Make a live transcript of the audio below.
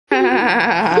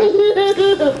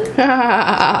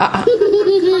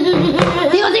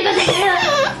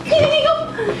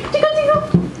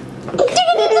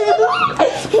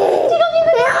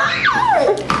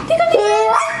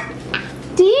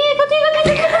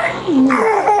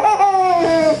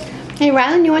Hey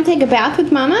Rylan, you want to take a bath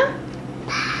with Mama?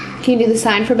 Can you do the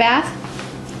sign for bath?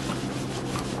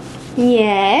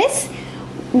 Yes.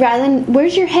 Rylan,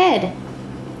 where's your head?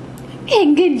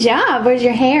 Hey, good job. Where's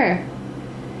your hair?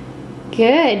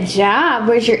 Good job.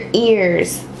 Where's your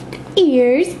ears?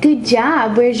 Ears. Good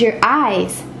job. Where's your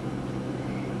eyes?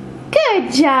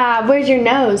 Good job. Where's your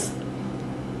nose?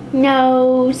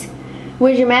 Nose.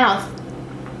 Where's your mouth?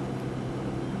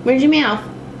 Where's your mouth?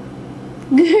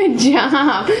 Good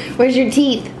job. Where's your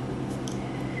teeth?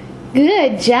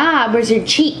 Good job. Where's your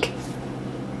cheek?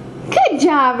 Good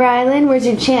job, Rylan. Where's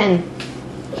your chin?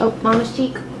 Oh, Mama's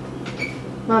cheek.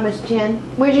 Mama's chin.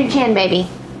 Where's your chin, baby?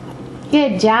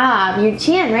 Good job. Your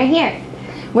chin right here.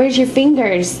 Where's your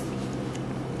fingers?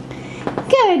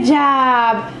 Good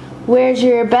job. Where's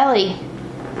your belly?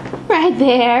 Right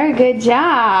there. Good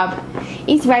job.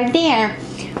 It's right there.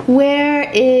 Where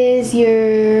is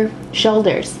your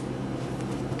shoulders?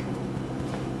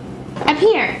 Up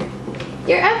here.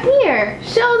 You're up here.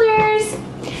 Shoulders.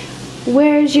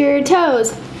 Where's your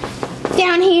toes?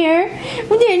 Down here.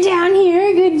 They're down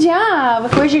here. Good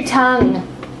job. Where's your tongue?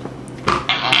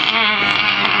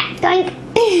 Doink.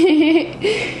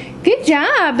 Good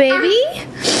job, baby.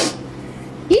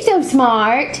 You're so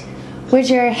smart. Where's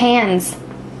your hands?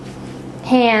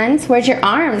 Hands. Where's your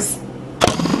arms?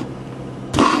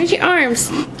 Where's your arms?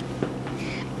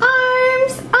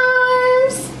 Arms.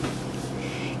 Arms.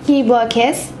 Can you blow a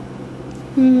kiss?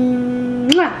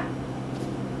 Mwah.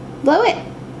 Blow it.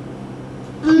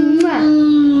 Mwah.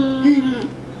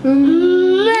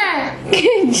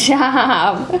 Good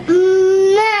job.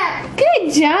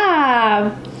 Good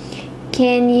job.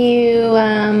 Can you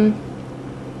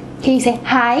say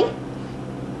hi?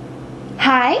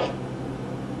 Hi?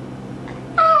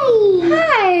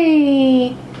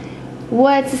 Hi.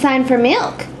 What's the sign for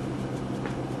milk?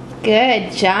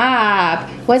 Good job.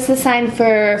 What's the sign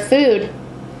for food?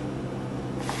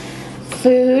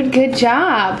 Food. Good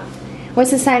job.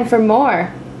 What's the sign for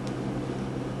more?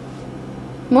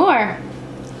 More.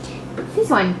 This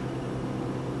one.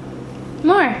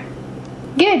 More.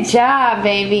 Good job,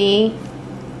 baby.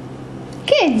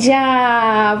 Good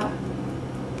job.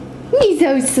 You're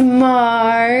so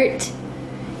smart.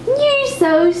 You're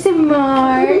so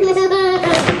smart.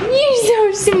 You're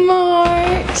so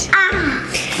smart.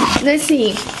 Let's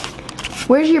see.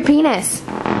 Where's your penis?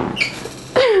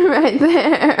 Right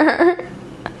there.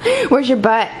 Where's your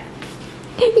butt?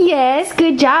 Yes,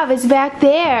 good job. It's back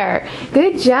there.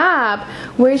 Good job.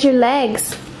 Where's your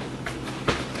legs?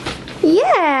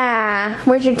 Yeah.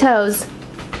 Where's your toes?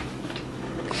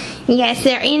 Yes,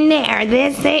 they're in there.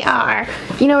 Yes, they are.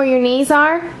 You know where your knees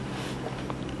are?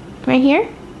 Right here?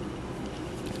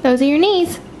 Those are your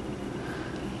knees.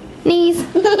 Knees.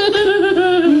 Let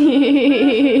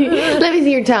me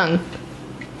see your tongue.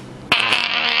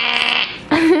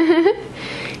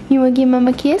 You want to give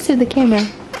Mama a kiss or the camera?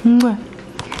 Mwah.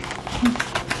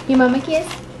 You Mama a kiss?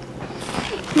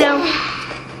 No.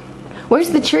 Where's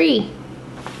the tree?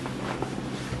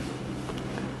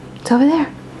 It's over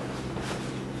there.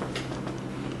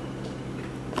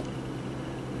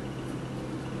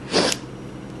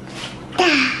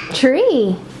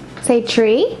 Tree. Say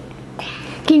tree.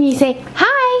 Can you say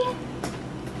hi?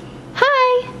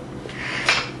 Hi.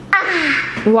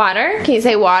 Water. Can you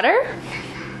say water?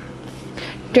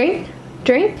 Drink.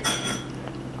 Drink.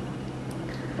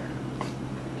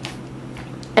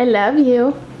 I love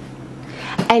you.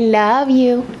 I love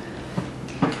you.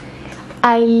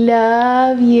 I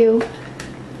love you.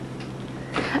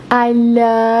 I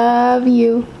love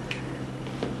you.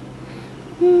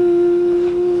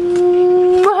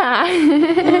 Mwah.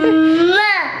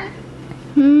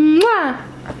 Mwah.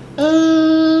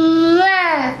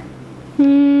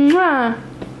 Mwah.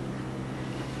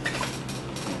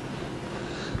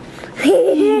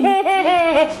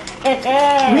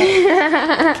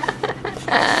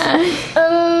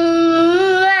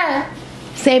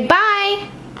 Say bye.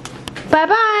 Bye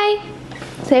bye.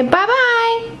 Say bye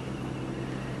bye.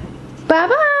 Bye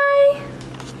bye.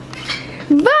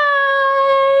 Bye.